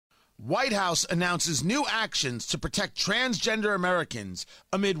White House announces new actions to protect transgender Americans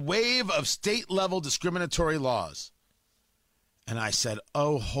amid wave of state-level discriminatory laws. And I said,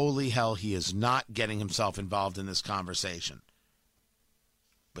 oh, holy hell, he is not getting himself involved in this conversation.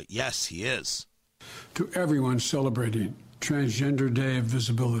 But yes, he is. To everyone celebrating Transgender Day of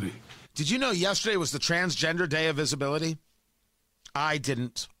Visibility. Did you know yesterday was the Transgender Day of Visibility? I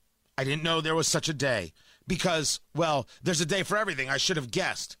didn't. I didn't know there was such a day because, well, there's a day for everything. I should have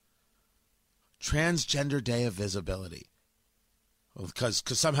guessed. Transgender Day of Visibility. Well, because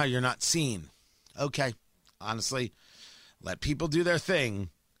somehow you're not seen. Okay, honestly, let people do their thing,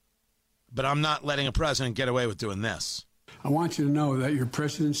 but I'm not letting a president get away with doing this. I want you to know that your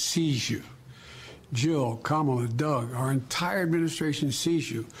president sees you. Jill, Kamala, Doug, our entire administration sees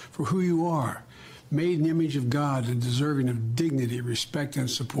you for who you are, made in the image of God and deserving of dignity, respect,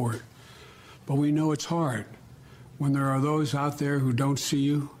 and support. But we know it's hard when there are those out there who don't see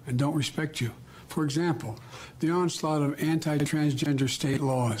you and don't respect you. For example, the onslaught of anti-transgender state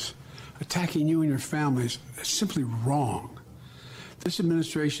laws attacking you and your families is simply wrong. This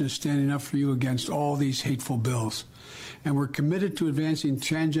administration is standing up for you against all these hateful bills, and we're committed to advancing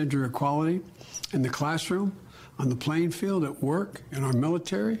transgender equality in the classroom, on the playing field, at work, in our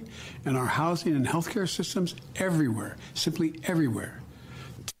military, in our housing and healthcare systems, everywhere, simply everywhere.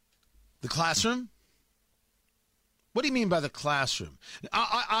 The classroom? What do you mean by the classroom?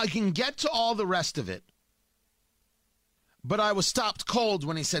 I can get to all the rest of it, but I was stopped cold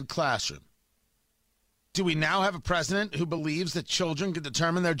when he said classroom. Do we now have a president who believes that children can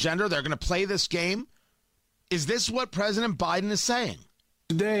determine their gender? They're going to play this game? Is this what President Biden is saying?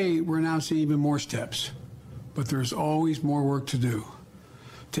 Today, we're announcing even more steps, but there's always more work to do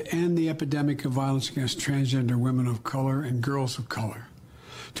to end the epidemic of violence against transgender women of color and girls of color,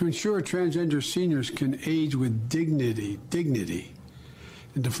 to ensure transgender seniors can age with dignity,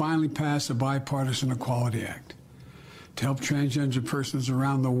 and to finally pass the Bipartisan Equality Act, to help transgender persons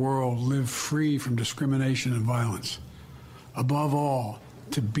around the world live free from discrimination and violence. Above all,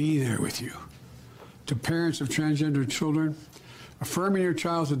 to be there with you. To parents of transgender children, affirming your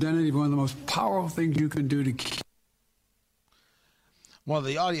child's identity is one of the most powerful things you can do to keep. Well,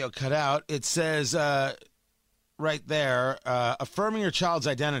 the audio cut out. It says right there, affirming your child's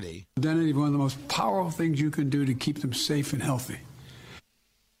identity. Identity is one of the most powerful things you can do to keep them safe and healthy.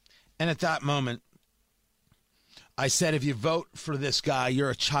 And at that moment, I said, if you vote for this guy,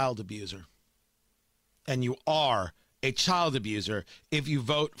 you're a child abuser. And you are a child abuser if you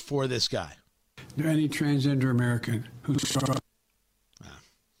vote for this guy. Any transgender American who's...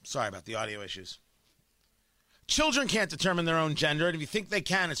 Sorry about the audio issues. Children can't determine their own gender, and if you think they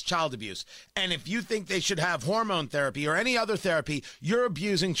can, it's child abuse. And if you think they should have hormone therapy or any other therapy, you're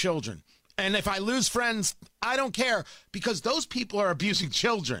abusing children. And if I lose friends, I don't care, because those people are abusing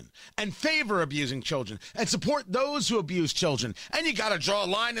children and favor abusing children and support those who abuse children. And you got to draw a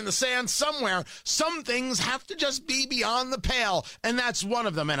line in the sand somewhere. Some things have to just be beyond the pale, and that's one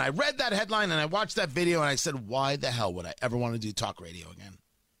of them. And I read that headline and I watched that video and I said, why the hell would I ever want to do talk radio again?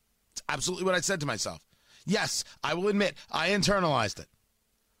 It's absolutely what I said to myself. Yes, I will admit, I internalized it.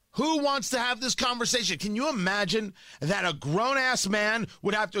 Who wants to have this conversation? Can you imagine that a grown-ass man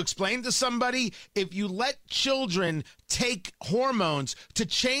would have to explain to somebody, if you let children take hormones to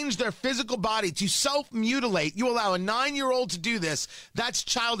change their physical body, to self-mutilate, you allow a 9-year-old to do this, that's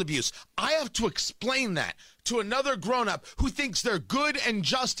child abuse. I have to explain that to another grown-up who thinks they're good and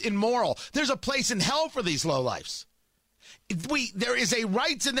just and moral. There's a place in hell for these lowlifes. There is a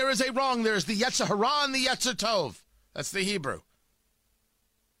right and there is a wrong. There's the Yetzer Hara and the Yetzer Tov. That's the Hebrew.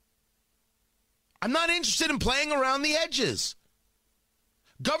 I'm not interested in playing around the edges.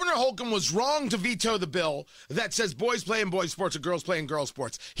 Governor Holcomb was wrong to veto the bill that says boys play in boys sports or girls play in girls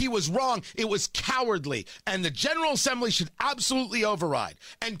sports. He was wrong. It was cowardly. And the General Assembly should absolutely override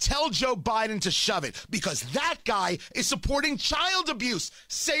and tell Joe Biden to shove it, because that guy is supporting child abuse.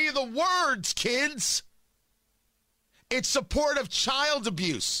 Say the words, kids. It's support of child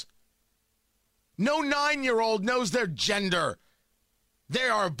abuse. No 9-year-old knows their gender. They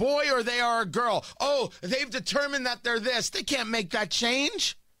are a boy or they are a girl. Oh, they've determined that they're this. They can't make that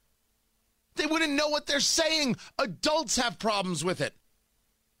change. They wouldn't know what they're saying. Adults have problems with it.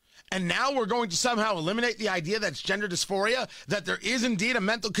 And now we're going to somehow eliminate the idea that it's gender dysphoria, that there is indeed a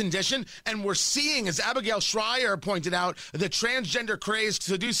mental condition. And we're seeing, as Abigail Shrier pointed out, the transgender craze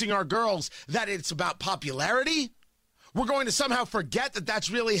seducing our girls, that it's about popularity. We're going to somehow forget that that's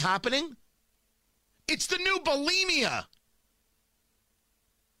really happening. It's the new bulimia.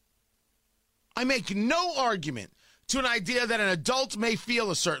 I make no argument to an idea that an adult may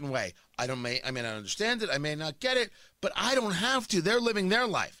feel a certain way. I may not understand it. I may not get it, but I don't have to. They're living their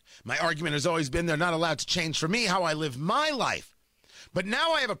life. My argument has always been they're not allowed to change for me how I live my life. But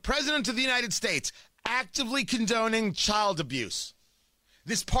now I have a president of the United States actively condoning child abuse.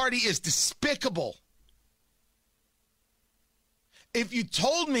 This party is despicable. If you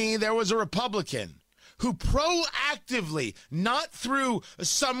told me there was a Republican who proactively, not through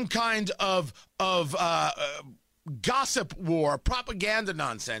some kind of gossip war, propaganda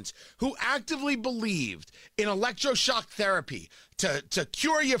nonsense, who actively believed in electroshock therapy to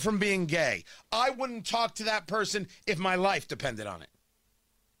cure you from being gay, I wouldn't talk to that person if my life depended on it.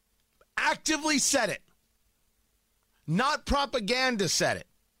 Actively said it. Not propaganda said it.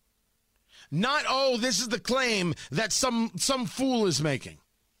 Not, oh, this is the claim that some fool is making.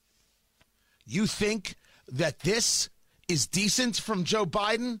 You think that this is decent from Joe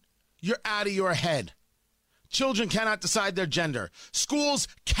Biden? You're out of your head. Children cannot decide their gender. Schools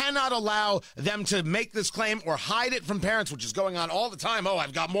cannot allow them to make this claim or hide it from parents, which is going on all the time. Oh,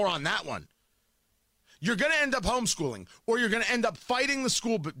 I've got more on that one. You're going to end up homeschooling, or you're going to end up fighting the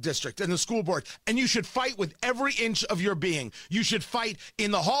school district and the school board, and you should fight with every inch of your being. You should fight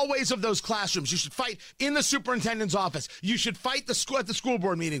in the hallways of those classrooms. You should fight in the superintendent's office. You should fight at the school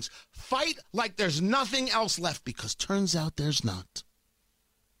board meetings. Fight like there's nothing else left, because turns out there's not.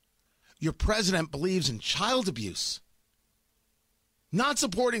 Your president believes in child abuse, not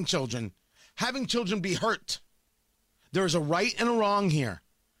supporting children, having children be hurt. There is a right and a wrong here.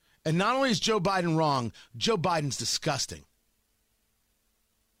 And not only is Joe Biden wrong, Joe Biden's disgusting.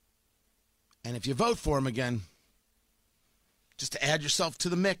 And if you vote for him again, just to add yourself to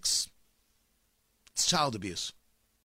the mix, it's child abuse.